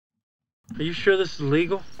Are you sure this is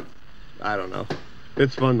legal? I don't know.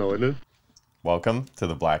 It's fun though, isn't it? Welcome to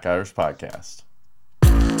the Black Irish Podcast.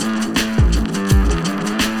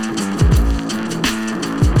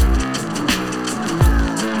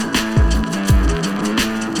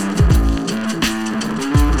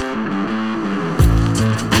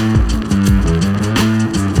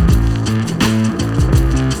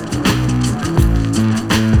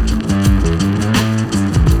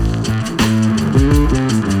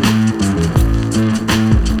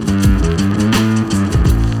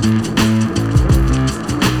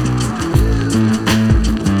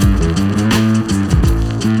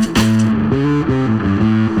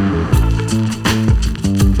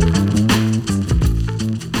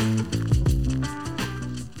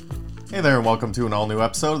 Hey there, and welcome to an all-new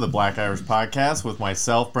episode of the Black Irish Podcast with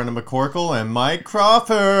myself, Brendan McCorkle, and Mike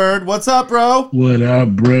Crawford. What's up, bro? What up,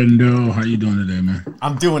 Brendo? How you doing today, man?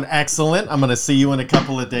 I'm doing excellent. I'm going to see you in a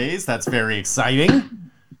couple of days. That's very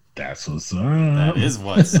exciting. That's what's up. That is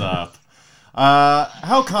what's up.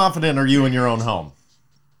 How confident are you in your own home?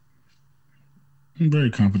 I'm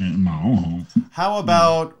very confident in my own home. How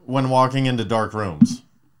about when walking into dark rooms?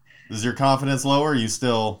 Is your confidence low, or are you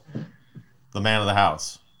still the man of the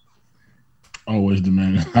house? Always the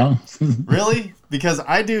man in the house. Really? Because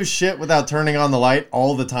I do shit without turning on the light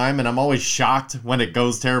all the time, and I'm always shocked when it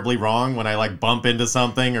goes terribly wrong, when I like bump into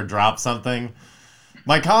something or drop something.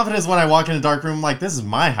 My confidence when I walk in a dark room, I'm like, this is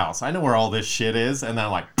my house. I know where all this shit is. And then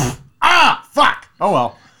I'm like, fuck. Oh,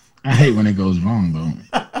 well. I hate when it goes wrong, though.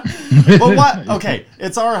 But what? Okay,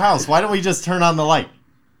 it's our house. Why don't we just turn on the light?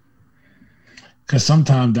 Because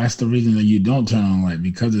sometimes that's the reason that you don't turn on the light,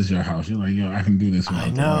 because it's your house. You're like, yo, I can do this without I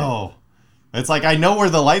the light. know. It's like, I know where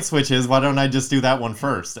the light switch is. Why don't I just do that one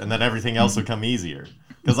first? And then everything else will come easier.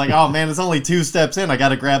 Because like, oh man, it's only 2 steps in. I got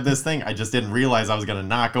to grab this thing. I just didn't realize I was going to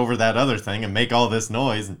knock over that other thing and make all this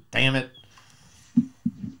noise. And damn it.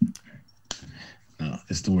 No,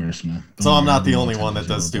 it's the worst, man. So I'm not the only one that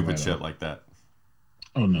does stupid shit like that.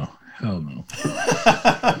 Oh, no. Hell no.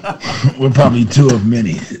 We're probably two of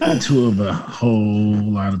many. Two of a whole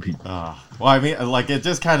lot of people. Well, I mean, like, it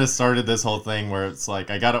just kind of started this whole thing where it's like,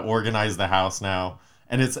 I got to organize the house now.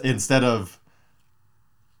 And it's instead of,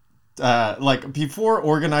 like, before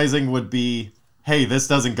organizing would be, hey, this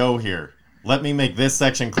doesn't go here. Let me make this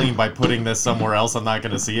section clean by putting this somewhere else. I'm not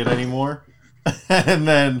going to see it anymore. And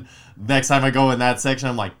then next time I go in that section,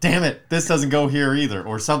 I'm like, damn it, this doesn't go here either.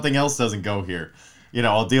 Or something else doesn't go here. You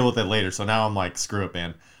know, I'll deal with it later. So now I'm like, screw it,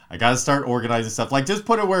 man. I got to start organizing stuff. Like, just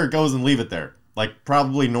put it where it goes and leave it there. Like,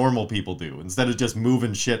 probably normal people do. Instead of just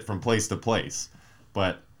moving shit from place to place.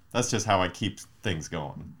 But that's just how I keep things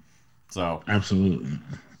going. So. Absolutely.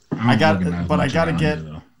 I got to get.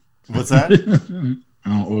 Here, What's that? I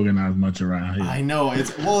don't organize much around here. I know.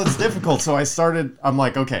 It's difficult. So I'm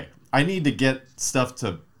like, okay, I need to get stuff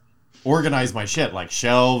to organize my shit. Like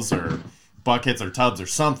shelves or buckets or tubs or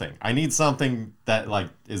something. I need something that like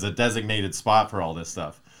is a designated spot for all this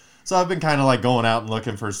stuff. So I've been kind of like going out and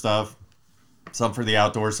looking for stuff, some for the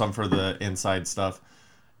outdoors, some for the inside stuff.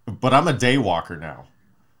 But I'm a day walker now.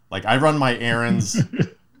 Like I run my errands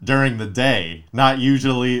during the day, not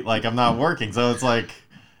usually like I'm not working. So it's like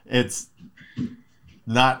it's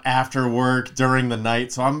not after work during the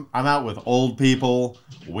night. So I'm out with old people,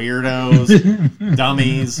 weirdos,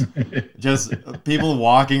 dummies, just people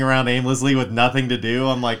walking around aimlessly with nothing to do.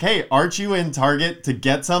 I'm like, hey, aren't you in Target to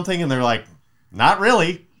get something? And they're like, not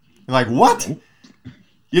really. I'm like, what?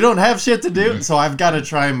 You don't have shit to do? So I've got to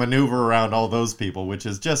try and maneuver around all those people, which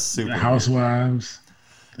is just super The housewives.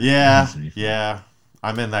 Yeah.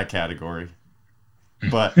 I'm in that category.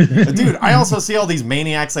 But, dude, I also see all these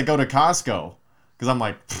maniacs that go to Costco. Because I'm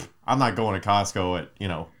like, I'm not going to Costco at,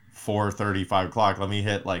 4:30, 5 o'clock. Let me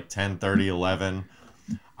hit like 10:30, 11.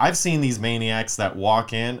 I've seen these maniacs that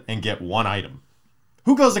walk in and get one item.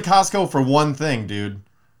 Who goes to Costco for one thing, dude?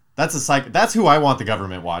 That's who I want the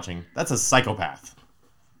government watching. That's a psychopath.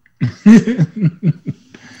 The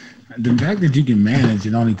fact that you can manage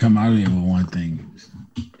and only come out of it with one thing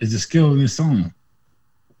is a skill in its own.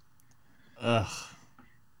 Ugh.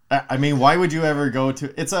 I mean, why would you ever go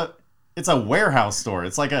to... It's a warehouse store.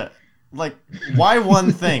 It's like why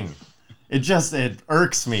one thing? It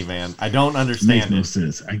irks me, man. I don't understand it. Makes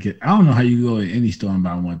no sense. I don't know how you go to any store and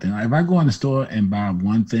buy one thing. Like, if I go in the store and buy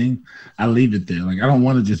one thing, I leave it there. Like, I don't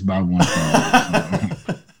want to just buy one thing.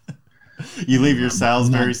 You leave your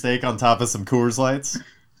Salisbury steak on top of some Coors Lights?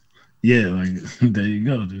 Yeah, like, there you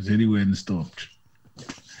go. There's anywhere in the store.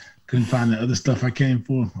 Couldn't find the other stuff I came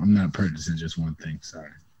for. I'm not purchasing just one thing.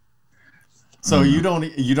 Sorry. So you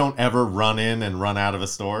don't ever run in and run out of a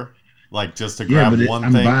store? Like just to grab one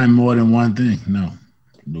thing? I'm buying more than one thing. No.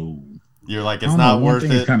 You're like, I it's don't know. not One worth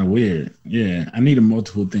thing is it. kind of weird. Yeah, I need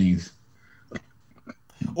multiple things.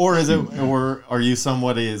 Or is it, or are you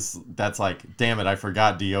somebody that's like, damn it, I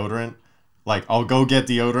forgot deodorant. Like, I'll go get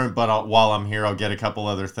deodorant, but while I'm here, I'll get a couple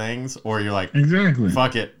other things. Or you're like, Exactly.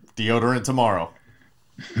 fuck it, deodorant tomorrow.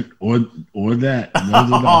 Or that. Those are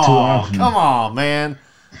the two Oh, options. come on, man.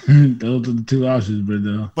 Those are the two options,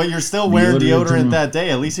 brother. But you're still wearing Deodorant deodorant tomorrow. that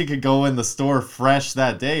day. At least you could go in the store fresh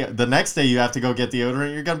that day. The next day you have to go get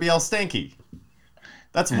deodorant, you're going to be all stinky.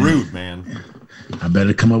 That's rude, man. I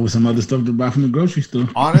better come up with some other stuff to buy from the grocery store.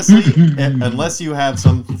 Honestly, unless you have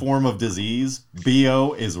some form of disease,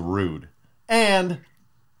 BO is rude. And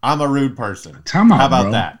I'm a rude person. Time out, How about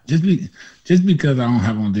bro. that? Just because I don't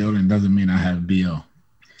have on deodorant doesn't mean I have BO.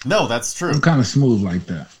 No, that's true. I'm kind of smooth like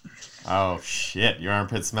that. Oh, shit. Your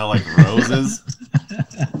armpits smell like roses?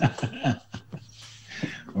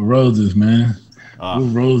 Roses, man. We're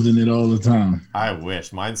rosing it all the time. I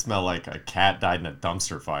wish. Mine smell like a cat died in a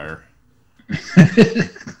dumpster fire.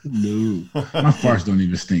 No, my farts don't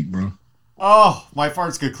even stink, bro. Oh, my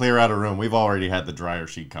farts could clear out a room. We've already had the dryer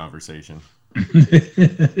sheet conversation.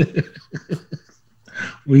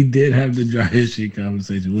 We did have the dry sheet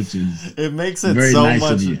conversation, which is It makes it very so nice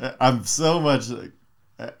much. of you. I'm so much.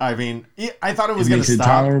 I mean, I thought it was It going makes to it stop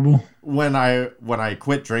tolerable. when I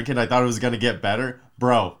quit drinking. I thought it was going to get better,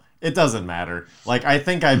 bro. It doesn't matter. Like, I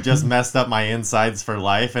think I've just messed up my insides for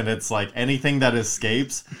life, and it's like anything that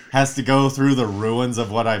escapes has to go through the ruins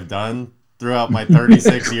of what I've done throughout my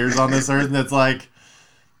 36 years on this earth. And it's like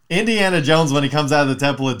Indiana Jones, when he comes out of the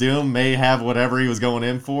Temple of Doom, may have whatever he was going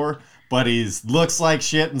in for, but he looks like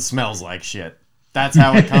shit and smells like shit. That's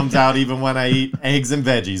how it comes out, even when I eat eggs and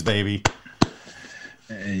veggies, baby.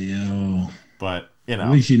 Hey, yo. But you At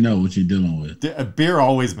know, least you know what you're dealing with. beer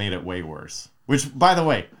always made it way worse. Which, by the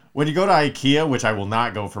way, when you go to IKEA, which I will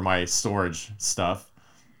not go for my storage stuff,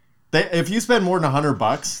 if you spend more than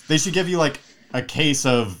 $100, they should give you like a case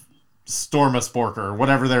of Stormasporker or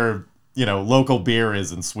whatever their local beer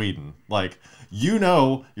is in Sweden. Like, you're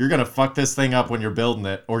gonna fuck this thing up when you're building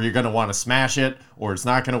it, or you're gonna want to smash it, or it's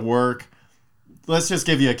not gonna work. Let's just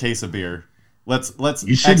give you a case of beer. Let's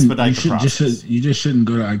expedite the process. You just shouldn't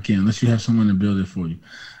go to IKEA unless you have someone to build it for you.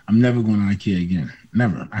 I'm never going to IKEA again.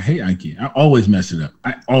 Never. I hate IKEA. I always mess it up.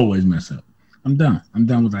 I'm done. I'm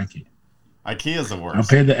done with IKEA. IKEA's the worst. I'll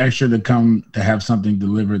pay the extra to come to have something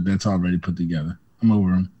delivered that's already put together. I'm over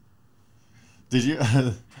them. Did you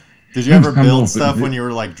ever I'm build over stuff it. when you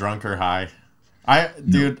were like drunk or high? I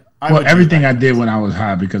would do Everything that. I did when I was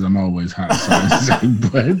high because I'm always high. So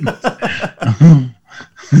but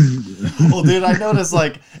Well, dude, I noticed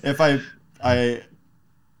like if I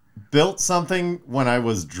built something when I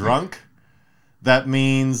was drunk, that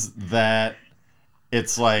means that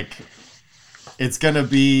it's like it's gonna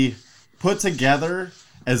be put together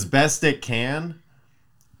as best it can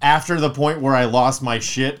after the point where I lost my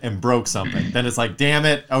shit and broke something. Then it's like, damn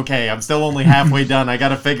it, okay, I'm still only halfway done. I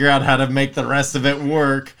gotta figure out how to make the rest of it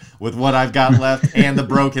work with what I've got left and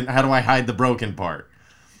how do I hide the broken part?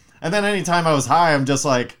 And then anytime I was high, I'm just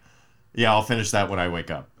like, yeah, I'll finish that when I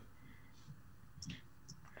wake up.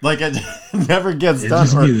 Like, it never gets done.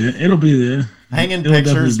 just be there. It'll be there. Hanging It'll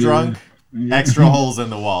pictures definitely be drunk, there. Yeah. extra holes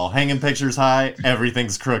in the wall. Hanging pictures high,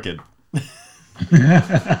 everything's crooked.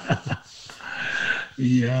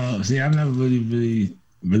 Yeah. See, I've never really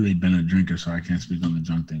been a drinker, so I can't speak on the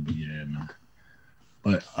drunk thing. But yeah, man.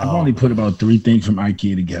 But I've only put about 3 things from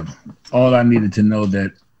IKEA together. All I needed to know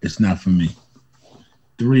that it's not for me.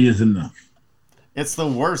 3 is enough. It's the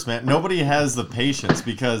worst, man. Nobody has the patience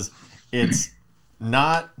because it's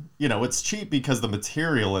not, it's cheap because the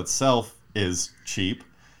material itself is cheap.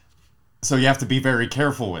 So you have to be very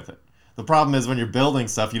careful with it. The problem is when you're building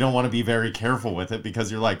stuff, you don't want to be very careful with it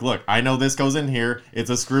because you're like, look, I know this goes in here. It's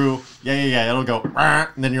a screw. Yeah. It'll go.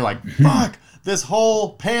 And then you're like, fuck, this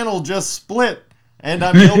whole panel just split and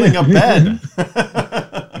I'm building a bed.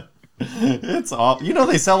 It's all,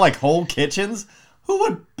 they sell like whole kitchens. Who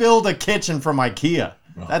would build a kitchen from IKEA?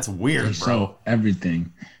 That's weird, bro. So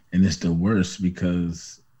everything, and it's the worst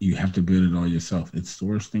because you have to build it all yourself. It's the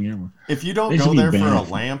worst thing ever. If you don't They go should be there for a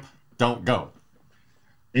banned. lamp, don't go.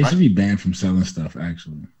 They should be banned from selling stuff.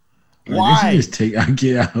 Actually, Why? They should just take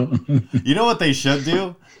IKEA out. You know what they should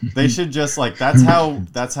do? They should just like that's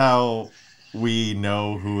how we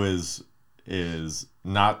know who is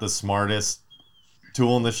not the smartest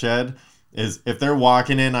tool in the shed is if they're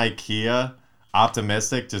walking in IKEA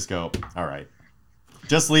optimistic, just go, all right.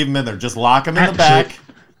 Just leave them in there. Just lock them in the back.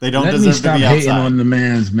 They don't Let me deserve to stop be hating outside. on the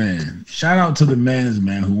man's man. Shout out to the man's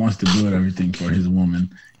man who wants to build everything for his woman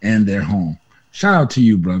and their home. Shout out to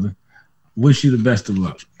you, brother. Wish you the best of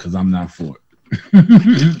luck because I'm not for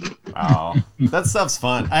it. Oh, that stuff's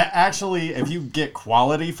fun. I actually, if you get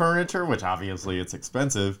quality furniture, which obviously it's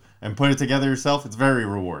expensive, and put it together yourself, it's very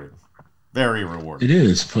rewarding. Very rewarding. It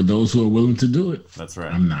is for those who are willing to do it. That's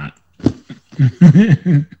right. I'm not.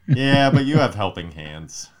 Yeah, but you have helping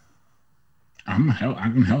hands. I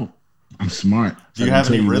can help. I'm smart. Do you I can have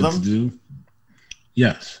tell any what rhythm? to do.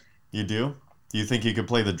 Yes. You do? Do you think you could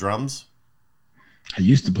play the drums? I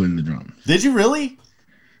used to play the drums. Did you really?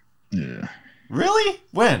 Yeah. Really?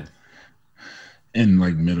 When? In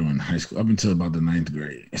like middle and high school, up until about the 9th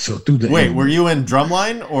grade. So through the Wait, were you in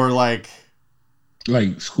drumline or like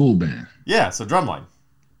school band? Yeah, so drumline.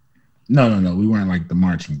 No. We weren't like the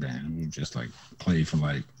marching band. We just like played for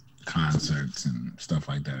like concerts and stuff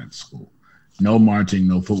like that at school. No marching,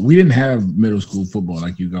 no football. We didn't have middle school football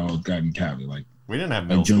like you guys got in Cali. Like We didn't have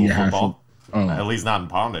middle junior school high football. Oh, At least not in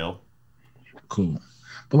Palmdale. cool.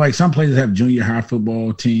 But like some places have junior high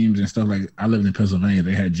football teams and stuff. Like I lived in Pennsylvania,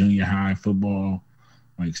 they had junior high football,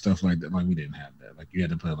 like stuff like that. Like we didn't have that. Like you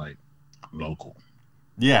had to play like local.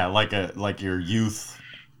 Yeah, like your youth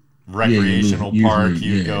recreational youth park. league.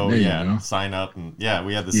 You Yeah, go, there you go. sign up, and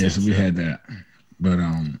we had the Yeah, same. so we shit. had that. But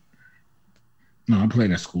no, I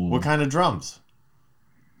played at school. What kind of drums?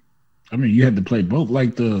 I mean, you had to play both,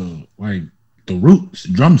 like the roots,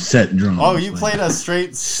 drum set drums. Oh, you like played a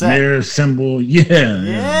straight set. snare, cymbal, yeah.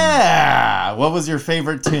 Yeah. What was your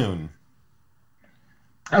favorite tune?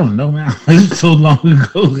 I don't know, man. It was so long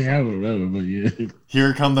ago. I don't remember, but yeah.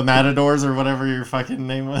 Here Come the Matadors or whatever your fucking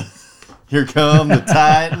name was. Here Come the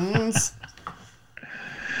Titans.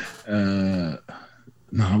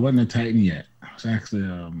 No, I wasn't a Titan yet. I was actually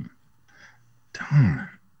darn.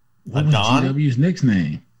 What was Don? GW's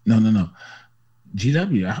nickname? No.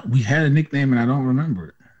 GW. We had a nickname and I don't remember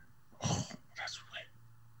it. Oh, that's weird.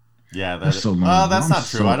 Yeah, That's so long ago. that's I'm not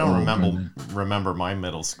true. so I don't old, remember my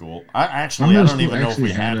middle school. My I middle don't even school know if we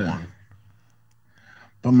actually had had a- one.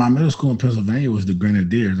 But my middle school in Pennsylvania was the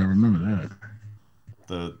Grenadiers. I remember that.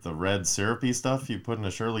 The red syrupy stuff you put in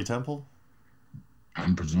a Shirley Temple?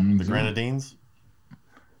 I'm presuming The so. Grenadines?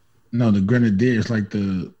 No, the Grenadiers, like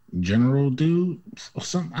the general dude or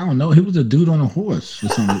something. I don't know. He was a dude on a horse or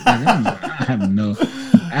something. Like,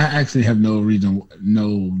 I actually have no reason,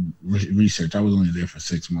 research. I was only there for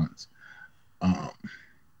 6 months.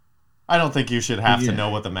 I don't think you should have to Yeah. know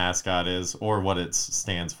what the mascot is or what it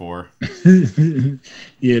stands for.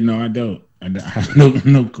 Yeah, no, I don't. I have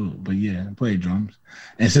no clue. But yeah, I play drums.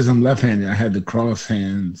 And since I'm left-handed, I had the cross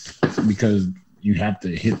hands because you have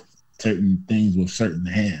to hit certain things with certain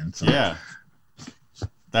hands. So. Yeah.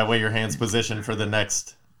 That way your hand's positioned for the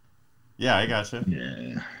next. Yeah, I gotcha.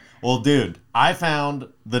 Yeah. Well, dude, I found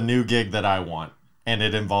the new gig that I want, and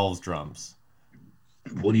it involves drums.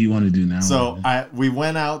 What do you want to do now? So man? we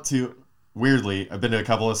went out to, weirdly, I've been to a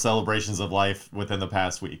couple of celebrations of life within the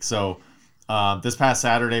past week. So this past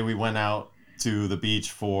Saturday, we went out to the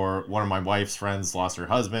beach for one of my wife's friends lost her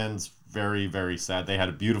husband. It's very, very sad. They had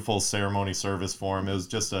a beautiful ceremony service for him. It was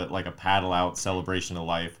just like a paddle out celebration of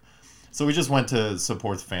life. So we just went to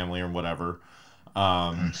support the family or whatever.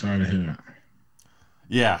 I'm sorry to hear that.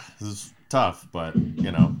 Yeah, it was tough, but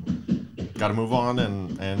got to move on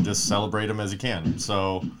and just celebrate him as you can.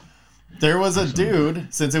 So there was a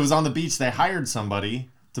dude, since it was on the beach, they hired somebody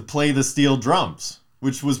to play the steel drums,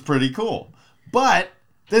 which was pretty cool. But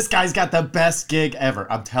this guy's got the best gig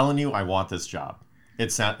ever. I'm telling you, I want this job.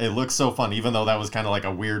 It looks so fun, even though that was kind of like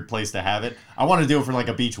a weird place to have it. I want to do it for like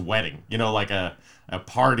a beach wedding, like a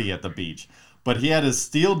party at the beach. But he had his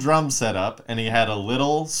steel drum set up, and he had a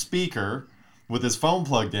little speaker with his phone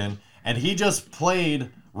plugged in, and he just played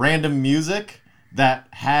random music that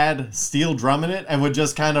had steel drum in it and would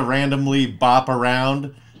just kind of randomly bop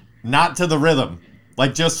around, not to the rhythm,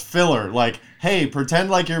 like just filler. Like, hey, pretend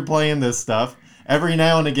like you're playing this stuff. Every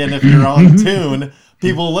now and again, if you're on tune,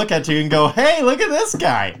 people look at you and go, hey, look at this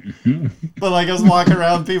guy. But like I was walking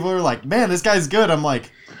around, people are like, man, this guy's good. I'm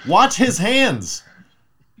like, watch his hands.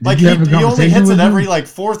 Like he only hits it every like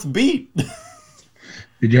fourth beat.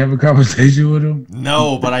 Did you have a conversation with him?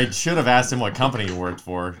 No, but I should have asked him what company he worked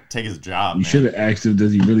for. Take his job. You man. should have asked him,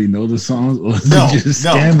 does he really know the songs? Or is No, he just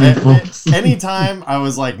no. scamming folks? Anytime I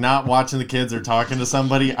was like not watching the kids or talking to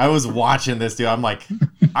somebody, I was watching this dude. I'm like,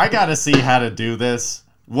 I gotta see how to do this.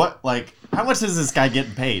 How much is this guy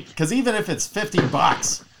getting paid? Because even if it's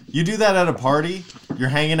 $50, you do that at a party, you're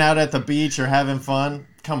hanging out at the beach, you're having fun.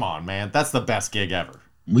 Come on, man. That's the best gig ever.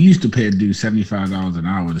 We used to pay a dude $75 an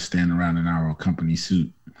hour to stand around in our company suit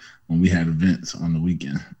when we had events on the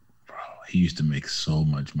weekend. Bro, he used to make so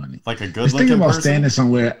much money. Like a Just good-looking think about person? standing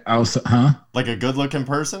somewhere else, huh? Like a good-looking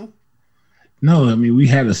person? No, I mean, we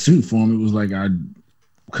had a suit for him. It was like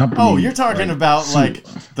company. Oh, you're talking about suit. like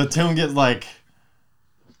the tune get like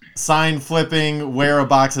sign flipping, wear a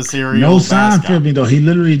box of cereal. No sign mascot. flipping though. He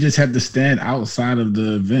literally just had to stand outside of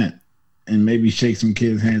the event and maybe shake some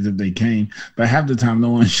kids' hands if they came. But half the time, no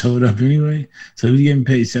one showed up anyway. So he was getting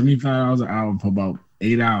paid $75 an hour for about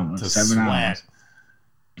 8 hours, To 7 sweat. hours.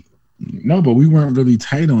 No, but we weren't really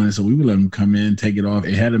tight on it, so we would let him come in, take it off.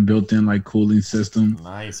 It had a built-in like cooling system.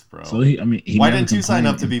 Nice, bro. So he Why didn't you sign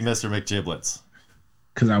up to be Mr. McGiblets?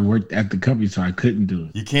 Because I worked at the company, so I couldn't do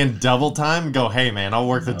it. You can't double time and go, hey man, I'll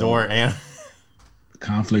work the door and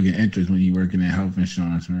Conflict of interest when you working in health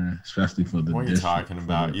insurance, man, especially for the. what are you district. talking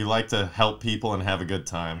about? You like to help people and have a good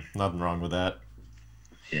time. Nothing wrong with that.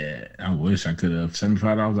 Yeah, I wish I could have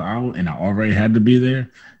 $75 an hour, and I already had to be there.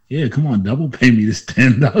 Yeah, come on, double pay me to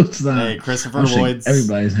stand outside. Hey, Christopher I'm shaking Lloyd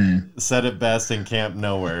everybody's hand. said it best in Camp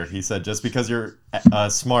Nowhere. He said, just because you're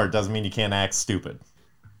smart doesn't mean you can't act stupid.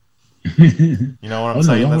 You know what I'm Oh no,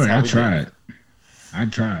 saying? don't worry. how I we do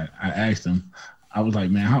it. tried. I asked them. I was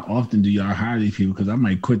like, man, how often do y'all hire these people? Because I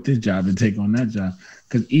might quit this job and take on that job.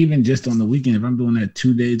 Because even just on the weekend, if I'm doing that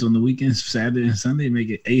 2 days on the weekends, Saturday and Sunday, make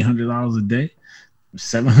it $800 a day,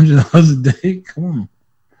 $700 a day. Come on.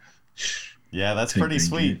 Yeah, that's Take pretty that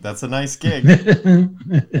sweet. gig. That's a nice gig.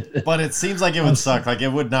 But it seems like it would suck. Like it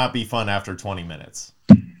would not be fun after 20 minutes.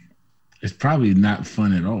 It's probably not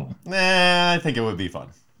fun at all. Nah, I think it would be fun.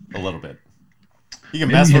 A little bit. You can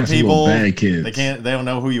Maybe mess you with have some people. little bad kids. They don't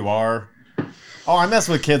know who you are. Oh, I mess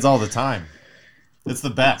with kids all the time. It's the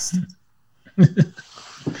best.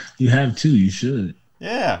 You have to. You should.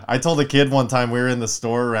 Yeah. I told a kid one time we were in the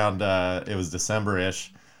store around it was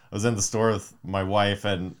December-ish. I was in the store with my wife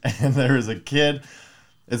and there was a kid.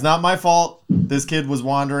 It's not my fault. This kid was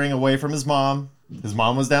wandering away from his mom. His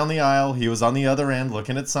mom was down the aisle. He was on the other end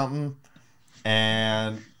looking at something.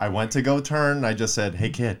 And I went to go turn. And I just said, hey,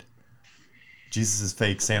 kid, Jesus is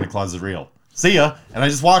fake. Santa Claus is real. See ya. And I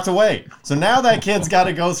just walked away. So now that kid's got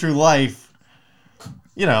to go through life,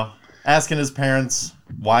 you know, asking his parents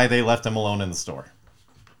why they left him alone in the store.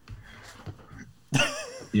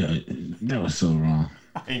 Yeah, that was so wrong.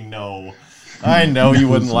 I know. I know you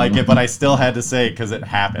wouldn't like it, but I still had to say it because it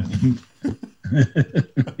happened.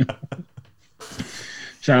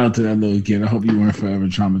 Shout out to that little kid. I hope you weren't forever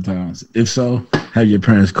traumatized. If so, have your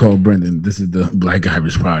parents call Brendan. This is the Black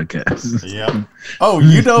Irish Podcast. Yep. Oh,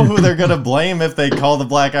 you know who they're going to blame if they call the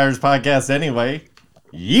Black Irish Podcast anyway?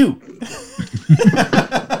 You.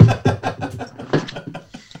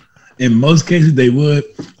 In most cases, they would,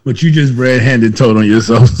 but you just red-handed told on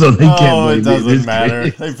yourself, so they can't Oh, blame it doesn't this matter.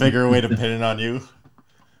 kid. They figure a way to pin it on you.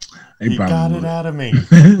 They You got probably it would. out of me.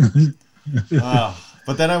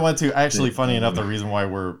 But then I went to, actually, funny enough, the reason why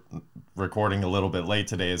we're recording a little bit late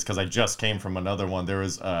today is because I just came from another one. There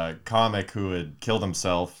was a comic who had killed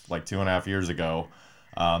himself like 2.5 years ago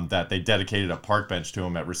that they dedicated a park bench to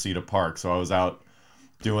him at Reseda Park. So I was out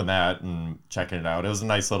doing that and checking it out. It was a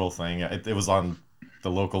nice little thing. It was on the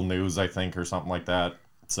local news, I think, or something like that.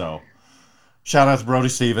 So shout out to Brody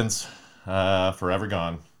Stevens, forever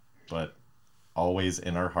gone, but always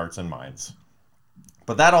in our hearts and minds.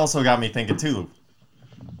 But that also got me thinking too.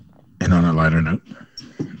 And on a lighter note,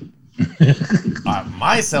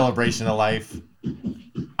 My celebration of life,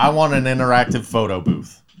 I want an interactive photo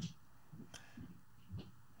booth.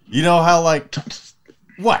 You know how like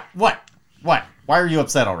what? Why are you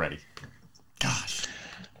upset already? Gosh.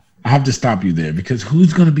 I have to stop you there because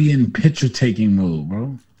who's going to be in picture taking mode,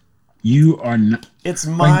 bro? You are not. It's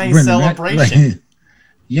my Brendan, celebration.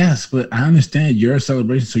 Yes, but I understand your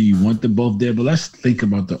celebration, so you want them both there. But let's think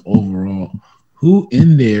about the overall. Who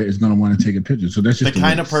in there is going to want to take a picture? So that's just The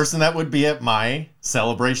kind of list. person that would be at my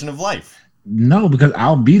celebration of life. No, because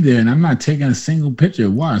I'll be there and I'm not taking a single picture.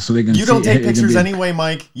 Why? So they can. You don't see, take hey, it can pictures be- anyway,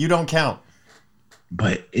 Mike. You don't count.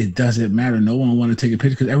 But it doesn't matter. No one want to take a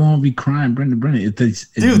picture because everyone will be crying, Brendan. It's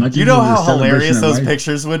Dude, much you as know it's a how celebration hilarious of those life.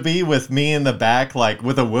 pictures would be with me in the back, like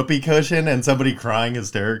with a whoopee cushion and somebody crying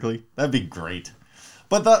hysterically? That'd be great.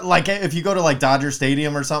 But like, if you go to like Dodger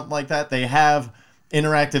Stadium or something like that, they have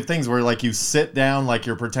interactive things where like you sit down, like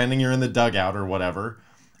you're pretending you're in the dugout or whatever,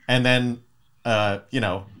 and then,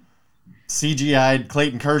 CGI'd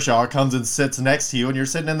Clayton Kershaw comes and sits next to you, and you're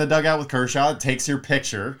sitting in the dugout with Kershaw, takes your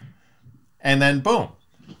picture, and then boom.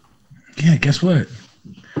 Yeah, guess what?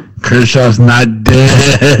 Kershaw's not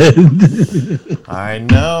dead. I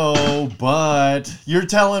know, but you're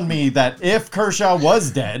telling me that if Kershaw was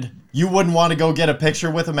dead, you wouldn't want to go get a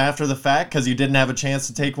picture with him after the fact because you didn't have a chance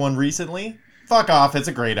to take one recently? Fuck off. It's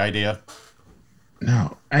a great idea.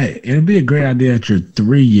 No, hey, it'll be a great idea at your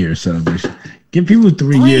 3-year celebration. Give people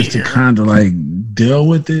 3 years to 3 year? kind of like deal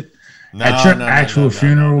with it, No, At your no, no, actual no,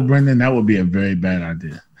 funeral, no. Brendan, that would be a very bad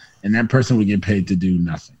idea. And that person would get paid to do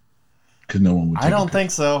nothing because no one would take I don't a picture.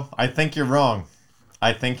 think so. I think you're wrong.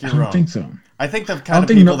 I think you're I don't wrong. think so. I think the I kind don't of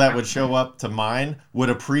think people no. that would show up to mine would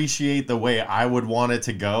appreciate the way I would want it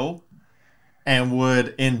to go and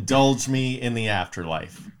would indulge me in the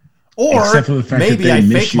afterlife. Or Except for the fact that maybe they I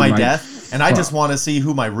miss fake you my like death and I just fuck. want to see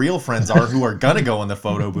who my real friends are who are going to go in the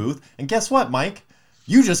photo booth. And guess what, Mike?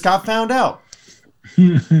 You just got found out.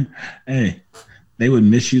 Hey, they would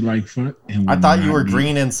miss you like fuck. And I would thought you not were be.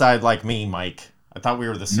 green inside like me, Mike. I thought we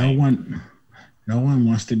were the No same. one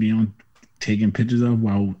wants to be on taking pictures of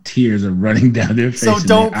while tears are running down their face. So and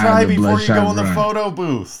don't their cry eyes are before you go bloodshot in the red. photo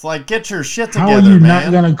booth. Like, get your shit How together, are you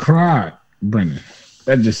man. not gonna cry, Brendan?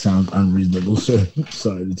 That just sounds unreasonable, sir.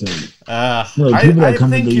 Sorry to tell you. No, people I that come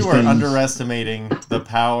to think these you are things, underestimating the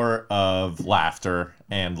power of laughter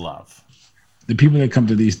and love. the people that come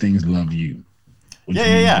to these things love you. Which Yeah,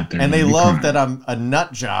 means yeah. that they're And they gonna be love crying. that I'm a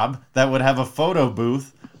nut job that would have a photo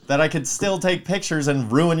booth that I could still take pictures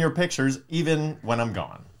and ruin your pictures even when I'm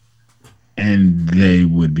gone. And they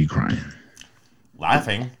would be crying.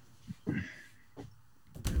 Laughing.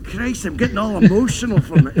 Christ, I'm getting all emotional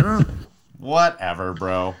from it, you know? Whatever,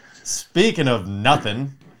 bro. Speaking of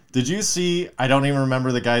nothing, did you see? I don't even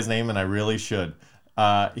remember the guy's name, and I really should.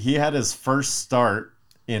 He had his first start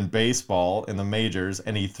in baseball in the majors,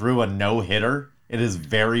 and he threw a no-hitter in his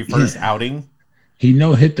very first outing. He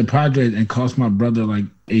hit the Padres and cost my brother like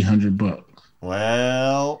 $800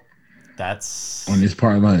 Well, that's on his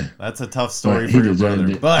parlay. a tough story But he for your deserved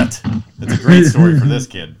brother, it. but it's a great story for this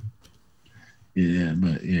kid. Yeah,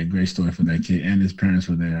 but yeah, great story for that kid. And his parents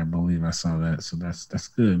were there, I believe. I saw that. So that's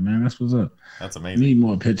good, man. That's what's up. That's We amazing. need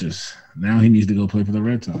more pitchers. Now he needs to go play for the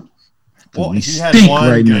Red Sox. Well, we he had stink one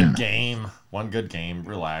right good now. game. One good game.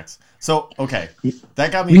 Relax. So, okay,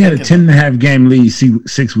 that got me We had thinking. a 10.5 game lead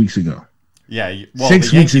 6 weeks ago. Yeah, well, 6 the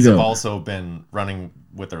weeks Yankees ago. have also been running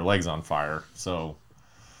with their legs on fire, so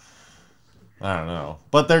I don't know.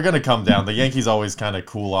 But they're going to come down. The Yankees always kind of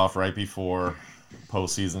cool off right before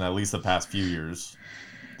postseason, at least the past few years.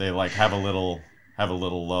 They like have a little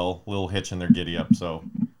lull, little hitch in their giddy up. So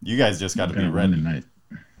you guys just got to be Gotta win ready. tonight.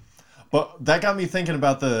 But that got me thinking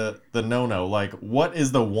about the no-no. Like, what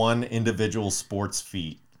is the one individual sports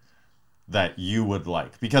feat that you would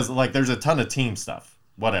like? Because like, there's a ton of team stuff.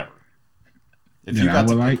 Whatever. If That I would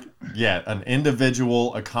to like. pick, yeah, an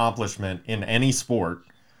individual accomplishment in any sport,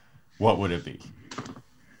 what would it be?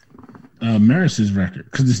 Maris's record,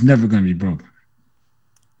 because it's never going to be broken.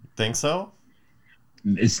 Think so?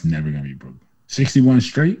 It's never going to be broken. 61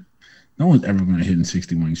 straight. No one's ever going to hit in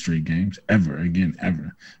 61 straight games ever again,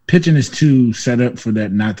 ever. Pitching is too set up for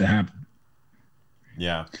that not to happen.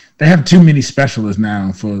 Yeah. They have too many specialists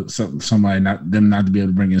now for somebody not to be able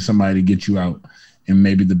to bring in somebody to get you out in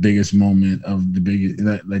maybe the biggest moment of the biggest.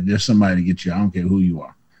 Like there's somebody to get you. I don't care who you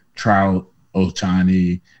are. Trout,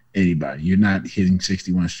 Ohtani, anybody. You're not hitting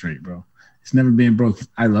 61 straight, bro. It's never being broken.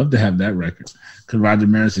 I love to have that record because Roger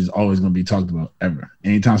Maris is always going to be talked about ever.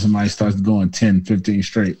 Anytime somebody starts going 10, 15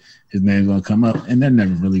 straight, his name's going to come up, and they're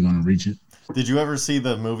never really going to reach it. Did you ever see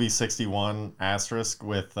the movie 61 Asterisk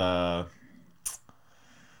with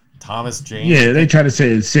Thomas Jane? Yeah, they try to say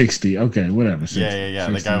it's 60. Okay, whatever. 60, Yeah.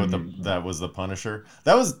 The 60. guy with that was the Punisher.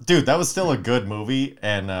 That was still a good movie.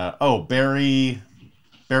 And Barry,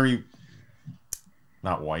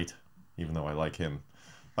 not White, even though I like him.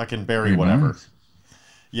 Fucking Barry, whatever. Bonds.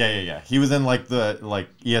 Yeah. He was in like the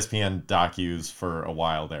ESPN docus for a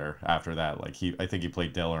while there. After that, I think he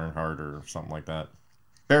played Dale Earnhardt or something like that.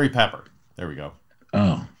 Barry Pepper. There we go.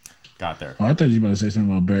 Oh. Got there. I thought you were about to say something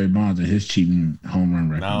about Barry Bonds and his cheating home run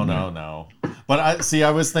record. No. But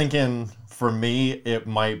I was thinking for me it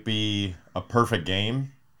might be a perfect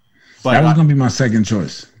game. But That was going to be my second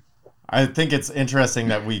choice. I think it's interesting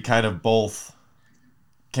that we kind of both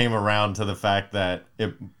came around to the fact that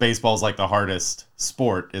baseball's like the hardest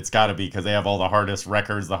sport. It's got to be because they have all the hardest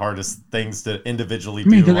records, the hardest things to individually do.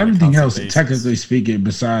 I mean, because on a everything constant else, basis. technically speaking,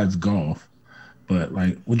 besides golf, but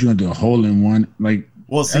like, what you gonna do? A hole in one? Like,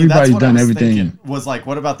 Well, see, everybody's that's what done I was everything. thinking. Was like,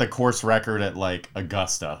 what about the course record at like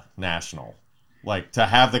Augusta National? Like to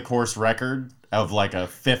have the course record of like a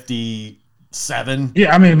 57.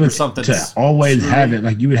 Yeah, I mean, but something to always screwy. have it,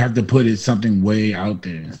 like you would have to put it something way out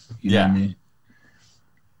there. You know what I mean?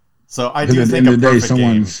 So I Because do at the think end of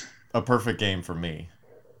the day, a perfect game for me.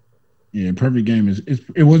 Yeah, perfect game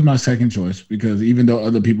it was my second choice because even though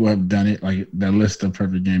other people have done it, like that list of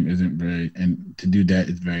perfect game isn't very, and to do that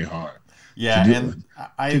is very hard. Yeah, to and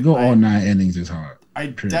to go all 9 innings is hard. I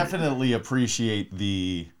period. definitely appreciate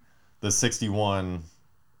the 61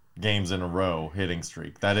 games in a row hitting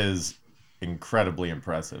streak. That is incredibly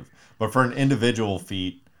impressive. But for an individual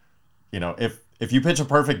feat, you know, if you pitch a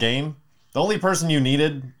perfect game, the only person you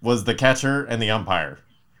needed was the catcher and the umpire.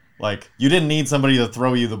 Like, you didn't need somebody to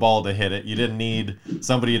throw you the ball to hit it. You didn't need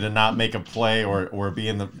somebody to not make a play or be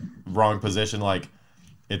in the wrong position. Like,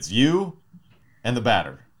 it's you and the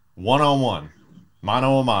batter. One-on-one.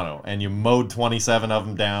 Mano a mano. And you mowed 27 of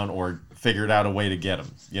them down or figured out a way to get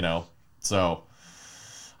them, you know? So,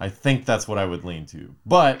 I think that's what I would lean to.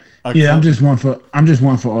 But... I'm just one for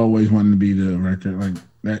always wanting to be the record. Like,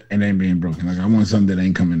 that it ain't being broken. Like, I want something that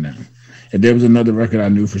ain't coming down. If there was another record I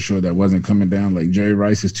knew for sure that wasn't coming down, like Jerry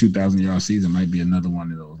Rice's 2,000-yard season might be another one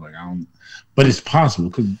of those. Like, I don't, but it's possible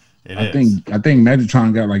because I think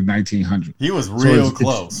Megatron got like 1,900. He was real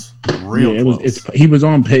close. He was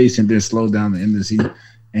on pace and then slowed down the end of the season,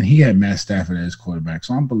 and he had Matt Stafford as quarterback.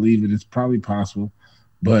 So I'm believing it's probably possible,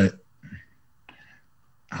 but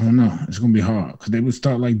I don't know. It's gonna be hard because they would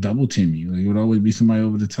start like double teaming you. Like, it would always be somebody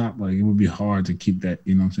over the top. Like, it would be hard to keep that.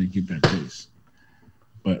 You know what I'm saying? Keep that pace.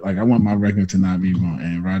 But, like, I want my record to not be wrong,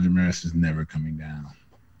 and Roger Maris is never coming down.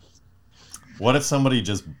 What if somebody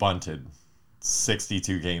just bunted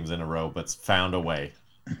 62 games in a row but found a way?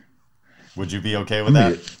 Would you be okay with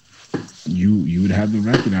that? You would have the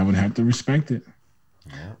record. I would have to respect it.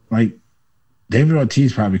 Yeah. Like, David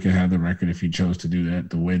Ortiz probably could have the record if he chose to do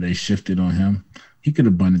that. The way they shifted on him, he could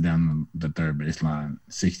have bunted down the third baseline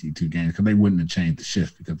 62 games because they wouldn't have changed the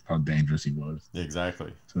shift because of how dangerous he was.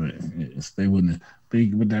 Exactly. So they wouldn't have.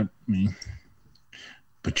 But that, I mean,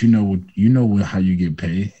 but you know how you get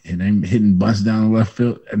paid. It ain't hitting bunts down the left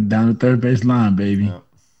field and down the third base line, baby.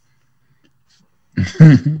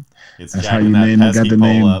 Yeah. That's how you got the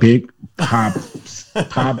name up. Big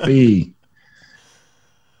Poppy.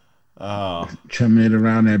 Oh, trimming it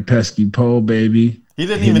around that pesky pole, baby. He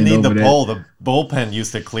didn't even need the pole. The bullpen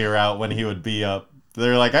used to clear out when he would be up.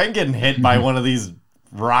 They're like, I'm getting hit by one of these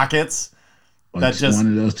rockets. That's just one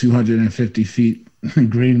of those 250 feet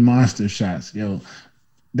green monster shots. Yo,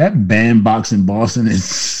 that bandbox in Boston is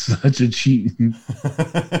such a cheat.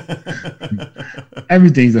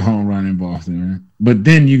 Everything's a home run in Boston, man. But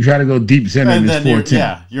then you try to go deep center and it's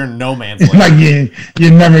 410. You're no man's land. Like,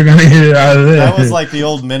 you're never going to hit it out of there. That was like the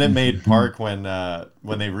old Minute Maid Park when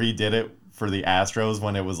they redid it for the Astros,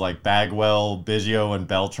 when it was like Bagwell, Biggio, and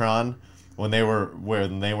Beltran, when they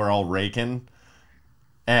were all raking.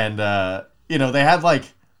 And,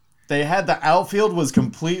 they had the outfield was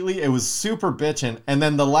completely, it was super bitchin'. And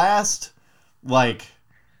then the last, like,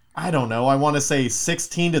 I don't know, I want to say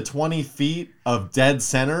 16 to 20 feet of dead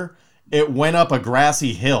center, it went up a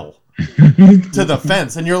grassy hill to the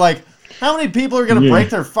fence. And you're like, how many people are going to break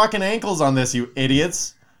their fucking ankles on this, you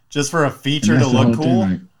idiots? Just for a feature to look cool?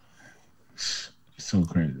 Like, so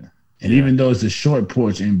crazy. And even though it's a short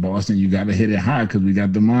porch in Boston, you got to hit it high because we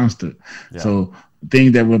got the monster. Yeah. So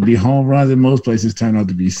things that would be home runs in most places turn out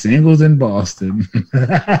to be singles in Boston.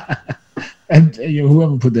 and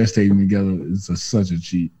whoever put that stadium together is such a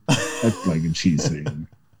cheat. That's like a cheat stadium.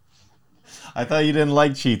 I thought you didn't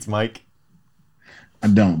like cheats, Mike. I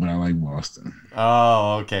don't, but I like Boston.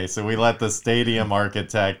 Oh, okay. So we let the stadium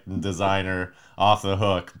architect and designer off the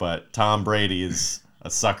hook, but Tom Brady is a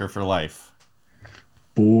sucker for life.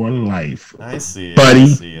 For life. I see it. Buddy. I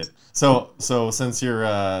see it. So since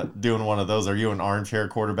you're doing one of those, are you an armchair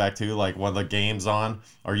quarterback too? Like when the game's on,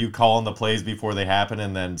 are you calling the plays before they happen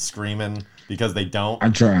and then screaming because they don't? I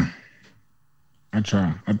try. I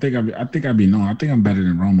think I'd be known. I think I'm better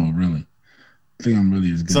than Romo, really. I think I'm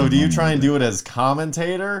really as good. So do you Romo try and do it as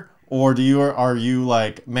commentator, or are you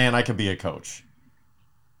like, man, I could be a coach?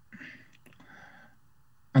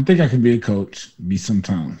 I think I could be a coach,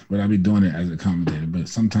 sometimes, but I'll be doing it as a commentator. But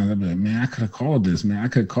sometimes I'll be like, man, I could have called this, man. I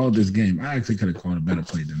could have called this game. I actually could have called a better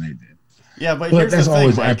play than they did. Yeah, but here's that's the thing,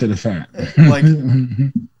 always Mike, after the fact. Like,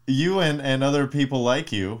 you and other people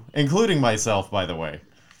like you, including myself, by the way,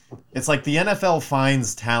 it's like the NFL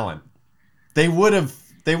finds talent. They would have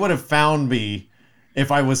found me if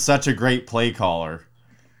I was such a great play caller,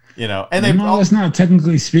 And that's not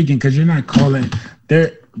technically speaking because you're not calling.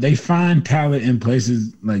 They find talent in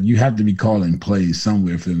places like you have to be calling plays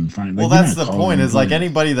somewhere for them to find. Well, that's the point. Is like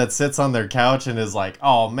anybody that sits on their couch and is like,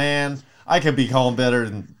 "Oh man, I could be calling better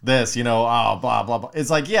than this," Oh, blah blah blah. It's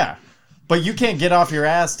like, yeah, but you can't get off your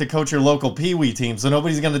ass to coach your local peewee team, so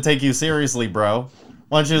nobody's gonna take you seriously, bro.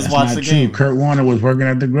 Why don't you just watch the game? Kurt Warner was working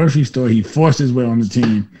at the grocery store. He forced his way on the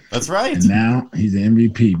team. That's right. And now he's an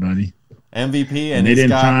MVP, buddy. MVP, and he's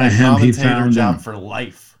got a commentator job for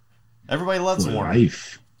life. Everybody loves Warner.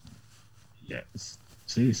 Life. Yes.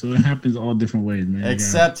 See, so it happens all different ways, man.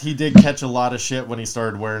 Except he did catch a lot of shit when he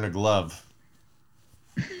started wearing a glove.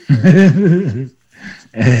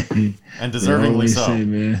 Hey, And they deservingly always so. say,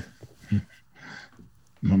 man,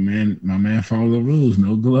 my man follow the rules.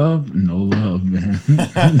 No glove, no love, man.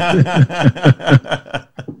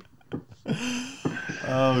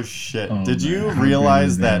 Oh shit. Oh Did man, you how great is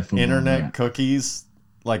realize that that football internet guy? cookies,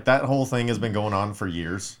 like that whole thing has been going on for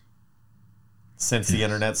years since the Yes.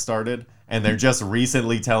 internet started? And they're just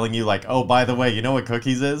recently telling you, like, oh, by the way, you know what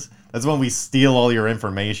cookies is? That's when we steal all your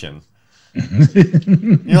information.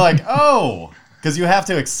 You're like, oh, because you have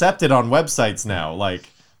to accept it on websites now. Like,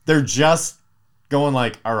 they're just going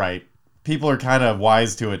like, all right, people are kind of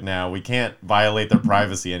wise to it now. We can't violate their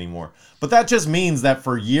privacy anymore. But that just means that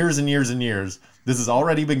for years and years and years, this has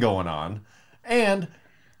already been going on. And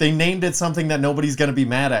they named it something that nobody's going to be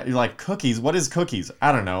mad at. You're like, cookies? What is cookies?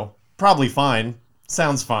 I don't know. Probably fine.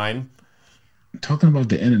 Sounds fine. Talking about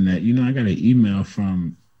the internet, I got an email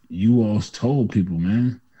from you all's told people,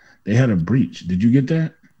 man. They had a breach. Did you get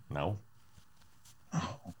that? No.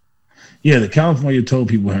 Yeah, the California told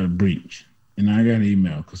people had a breach. And I got an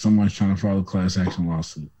email because someone's trying to file a class action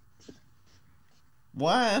lawsuit.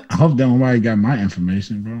 What? I hope that nobody got my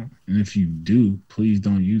information, bro. And if you do, please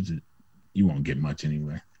don't use it. You won't get much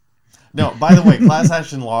anyway. No, by the way, class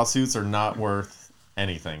action lawsuits are not worth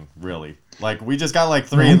anything, really. Like, we just got like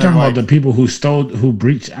three, I'm and they're talking like, about the people who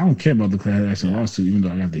breached. I don't care about the class action Yeah. lawsuit, even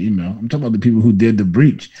though I got the email. I'm talking about the people who did the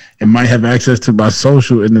breach and might have access to my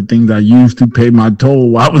social and the things I used to pay my toll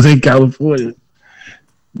while I was in California.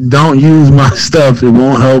 Don't use my stuff. It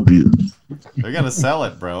won't help you. they're gonna sell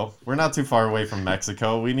it, bro. We're not too far away from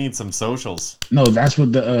Mexico. We need some socials. No, that's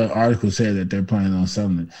what the article said that they're planning on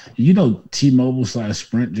selling it.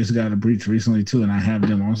 T-Mobile/Sprint just got a breach recently too, and I have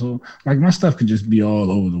them also. Like my stuff could just be all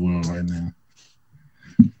over the world right now.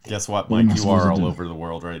 Guess what, What am Mike? I You supposed are to all do? over the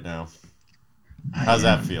world right now. How's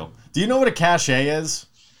that feel? Do you know what a cache is?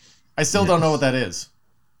 I still don't know what that is.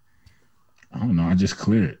 I don't know. I just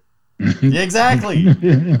clear it. Yeah, exactly.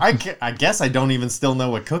 I guess I don't even still know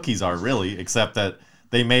what cookies are, really, except that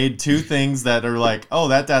they made two things that are like, oh,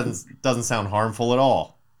 that doesn't sound harmful at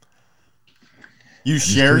all. You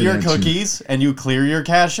share clear your that too. cookies and you clear your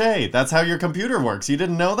cache. That's how your computer works. You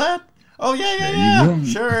didn't know that? Oh, yeah, There you yeah, go.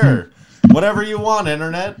 yeah. Sure. Whatever you want,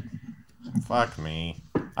 internet. Fuck me.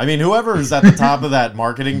 I mean, whoever's at the top of that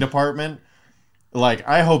marketing department, like,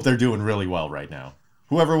 I hope they're doing really well right now.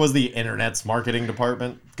 Whoever was the internet's marketing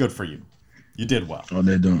department, good for you. You did well. Oh,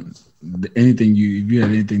 they're doing if you had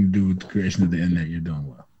anything to do with the creation of the internet, you're doing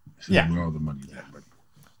well. So Yeah. where all the money's at. But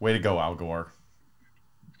Way to go, Al Gore.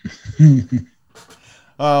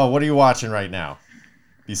 Oh, what are you watching right now?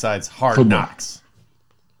 Besides Hard Football. Knocks.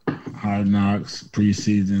 Hard Knocks,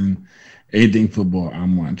 preseason, anything football,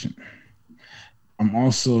 I'm watching. I'm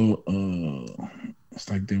also it's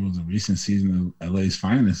like there was a recent season of LA's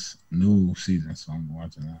Finest, new season, so I'm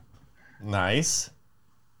watching that. Nice.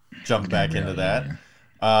 Jump back into Yeah.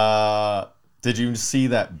 that. Did you see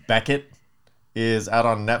that Beckett is out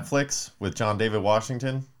on Netflix with John David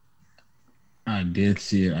Washington? I did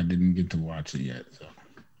see it. I didn't get to watch it yet, so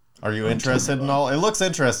Are you interested in all? It looks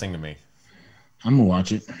interesting to me. I'm gonna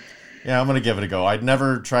watch it. Yeah, I'm gonna give it a go. I'd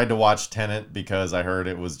never tried to watch Tenet because I heard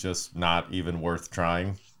it was just not even worth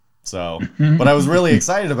trying. So, but I was really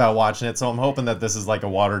excited about watching it. So I'm hoping that this is like a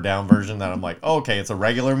watered down version that I'm like, oh, okay, it's a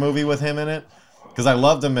regular movie with him in it. Because I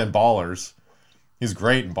loved him in Ballers. He's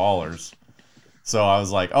great in Ballers. So I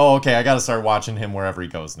was like, oh, okay, I got to start watching him wherever he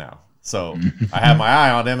goes now. So I had my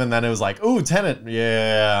eye on him, and then it was like, ooh, Tenet.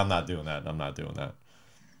 Yeah, I'm not doing that. I'm not doing that.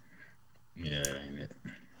 Yeah, ain't it?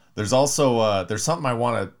 There's also there's something I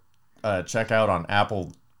want to check out on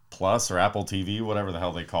Apple Plus or Apple TV, whatever the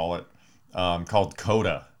hell they call it, called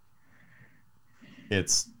Coda.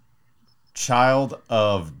 It's Child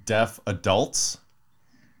of Deaf Adults.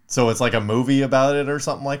 So it's like a movie about it or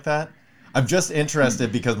something like that. I'm just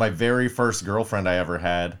interested because my very first girlfriend I ever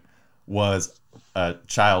had was a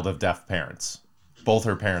child of deaf parents. Both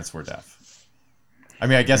her parents were deaf. I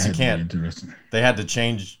mean, I guess you That'd be can't. interesting. They had to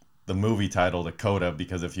change the movie title to Coda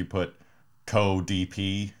because if you put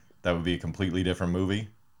Co-DP, that would be a completely different movie.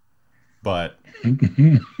 But, I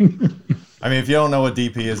mean, if you don't know what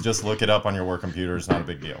DP is, just look it up on your work computer. It's not a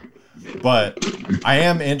big deal. But I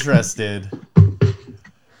am interested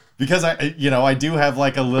because I do have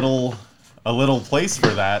like a little place for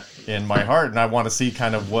that in my heart, and I want to see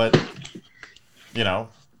kind of what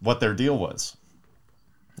their deal was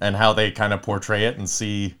and how they kind of portray it and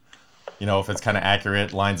see, if it's kind of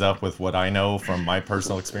accurate, lines up with what I know from my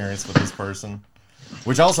personal experience with this person.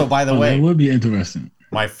 Which also, by the way, that would be interesting.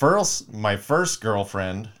 my first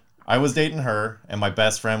girlfriend, I was dating her, and my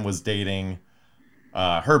best friend was dating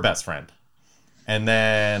her best friend. And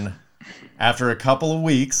then after a couple of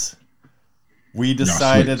weeks, we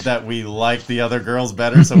decided switched. that we liked the other girls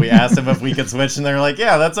better, so we asked them if we could switch, and they were like,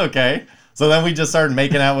 yeah, that's okay. So then we just started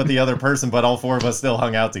making out with the other person, but all four of us still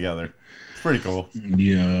hung out together. It's pretty cool.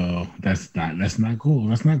 Yo, that's not cool.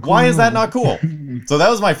 That's not cool. Why is at that all. not cool? So that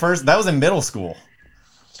was my first. That was in middle school.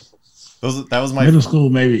 That was my Middle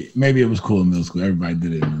school, maybe it was cool in middle school. Everybody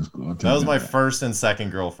did it in middle school. that was my first and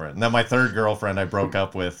second girlfriend. And then my third girlfriend I broke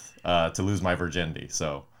up with to lose my virginity.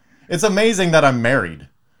 So it's amazing that I'm married.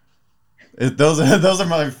 Those are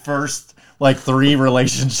my first like 3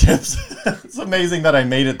 relationships. It's amazing that I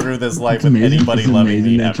made it through this life with anybody loving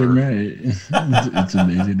me that you're ever. married. It's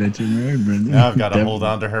amazing that you're married, Brendan. Now I've got to hold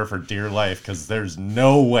on to her for dear life because there's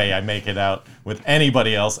no way I make it out with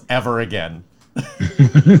anybody else ever again.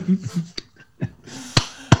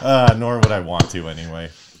 Nor would I want to anyway.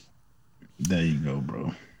 There you go,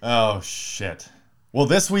 bro. Oh, shit. Well,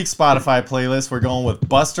 this week's Spotify playlist, we're going with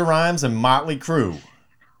Busta Rhymes and Motley Crue.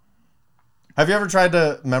 Have you ever tried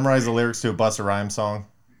to memorize the lyrics to a Busta Rhymes song?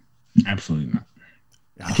 Absolutely not.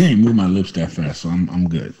 I can't even move my lips that fast, so I'm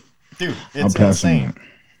good. Dude, I'll it's pass on insane.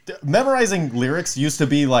 Memorizing lyrics used to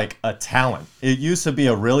be like a talent. It used to be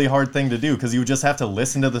a really hard thing to do because you would just have to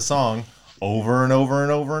listen to the song over and over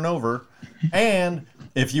and over and over. And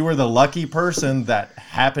if you were the lucky person that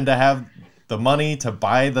happened to have the money to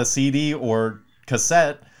buy the CD or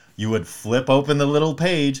cassette, you would flip open the little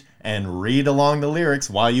page and read along the lyrics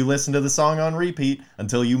while you listen to the song on repeat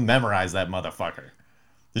until you memorize that motherfucker.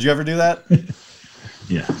 Did you ever do that?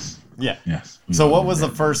 Yes. Yeah. Yes. So what was the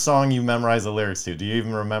first song you memorized the lyrics to? Do you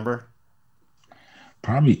even remember?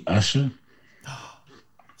 Probably Usher.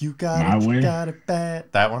 You got My it, Way? you got it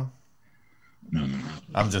bad. That one? No.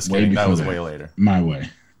 I'm just Way kidding. That before was that. way later. My Way.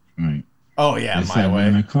 Right. Oh yeah, At My 7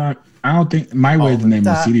 Way. o'clock. I don't think My Way is the name of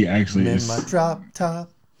the CD. Actually, in it's my drop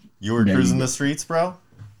top. You were There you cruising go. the streets, bro.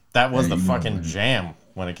 That was There the you go, fucking man. jam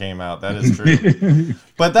when it came out. That is true.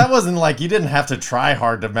 But that wasn't like you didn't have to try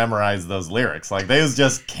hard to memorize those lyrics. Like those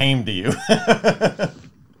just came to you.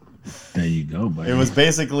 There you go, buddy. It was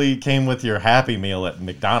basically came with your Happy Meal at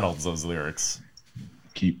McDonald's. Those lyrics.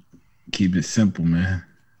 keep it simple, man.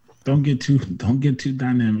 Don't get too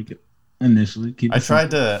dynamic initially. Keep it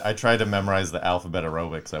I tried to memorize the alphabet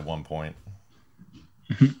aerobics at one point.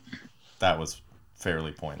 That was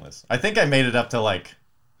fairly pointless. I think I made it up to like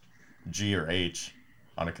G or H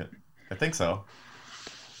on a. I think so.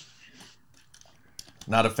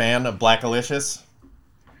 Not a fan of Black Alicious?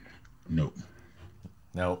 Nope.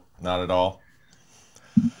 Nope, not at all.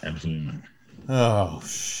 Absolutely not. Oh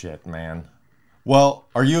shit, man. Well,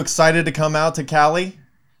 are you excited to come out to Cali?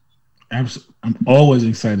 I'm always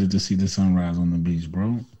excited to see the sunrise on the beach,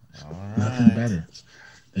 bro. Nothing better.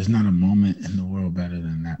 There's not a moment in the world better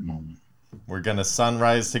than that moment. We're gonna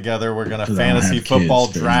sunrise together. We're gonna 'Cause I don't fantasy have football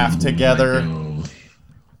kids, so draft it's like, together. yo,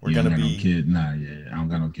 We're you gonna don't got be no kid. Nah, yeah, I don't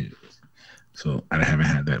got no kids. So I haven't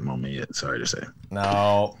had that moment yet. Sorry to say.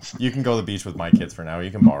 No. You can go to the beach with my kids for now.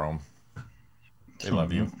 You can borrow them. They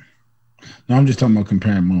love you. No, I'm just talking about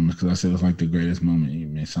comparing moments because I said it's like the greatest moment.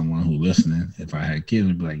 Even someone who listening, if I had kids,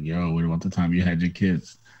 would be like, "Yo, what about the time you had your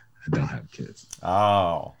kids?" I don't have kids.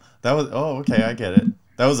 Oh, that was. Oh, okay, I get it.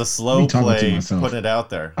 That was a slow Me talking to play, myself. putting it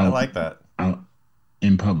out there. I Oh. like that. Out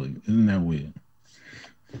in public, isn't that weird?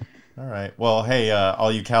 All right. Well, hey,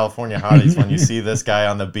 all you California hotties, when you see this guy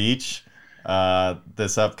on the beach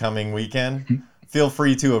this upcoming weekend, feel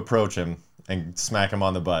free to approach him and smack him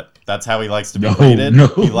on the butt. That's how he likes to be greeted. no.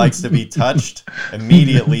 He likes to be touched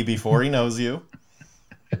immediately before he knows you.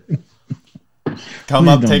 Come Please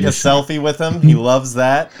up, don't take a get shot. selfie with him. He loves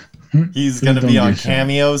that. He's going to don't be on get shot.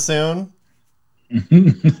 Cameo soon.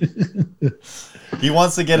 He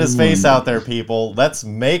wants to get his face out there, people. Let's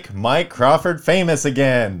make Mike Crawford famous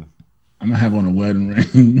again. I'm gonna have on a wedding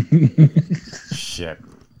ring. Shit.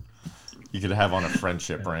 You could have on a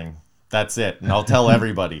friendship ring. That's it. And I'll tell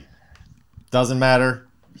everybody. Doesn't matter.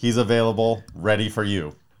 He's available, ready for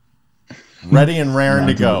you. Ready and raring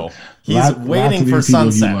to go. He's waiting for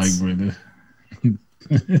sunsets.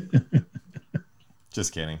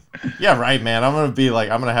 Just kidding. Yeah, right, man. I'm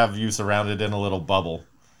gonna have you surrounded in a little bubble.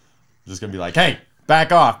 Just gonna be like, hey,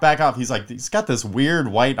 back off, back off. He's like, he's got this weird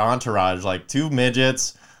white entourage, like 2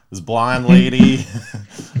 midgets, this blonde lady.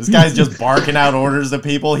 This guy's just barking out orders to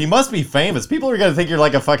people. He must be famous. People are gonna think you're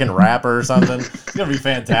like a fucking rapper or something. It's gonna be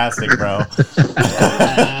fantastic, bro.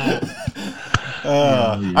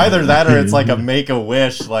 Either that or it's like a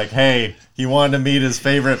make-a-wish, like, hey, he wanted to meet his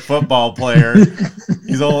favorite football player.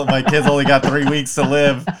 My kid's only got 3 weeks to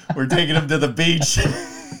live. We're taking him to the beach.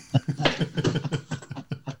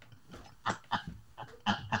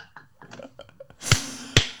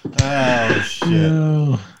 Oh, shit.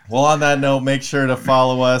 Yo. Well, on that note, make sure to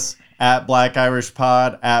follow us at Black Irish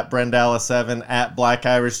Pod, at Brendala7, at Black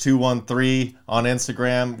Irish 213 on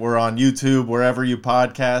Instagram. We're on YouTube, wherever you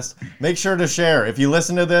podcast. Make sure to share. If you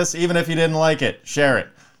listen to this, even if you didn't like it, share it.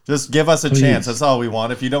 Just give us a chance. That's all we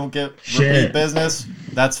want. If you don't get repeat business,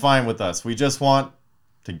 that's fine with us. We just want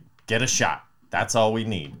to get a shot. That's all we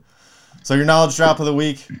need. So your knowledge drop of the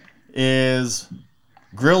week is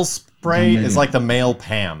grill spray is like the male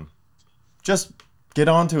Pam. Just get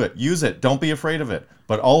onto it. Use it. Don't be afraid of it.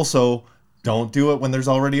 But also, don't do it when there's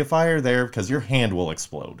already a fire there because your hand will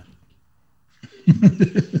explode.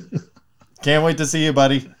 Can't wait to see you,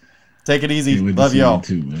 buddy. Take it easy. Love y'all.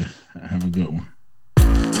 Too, man. Have a good one.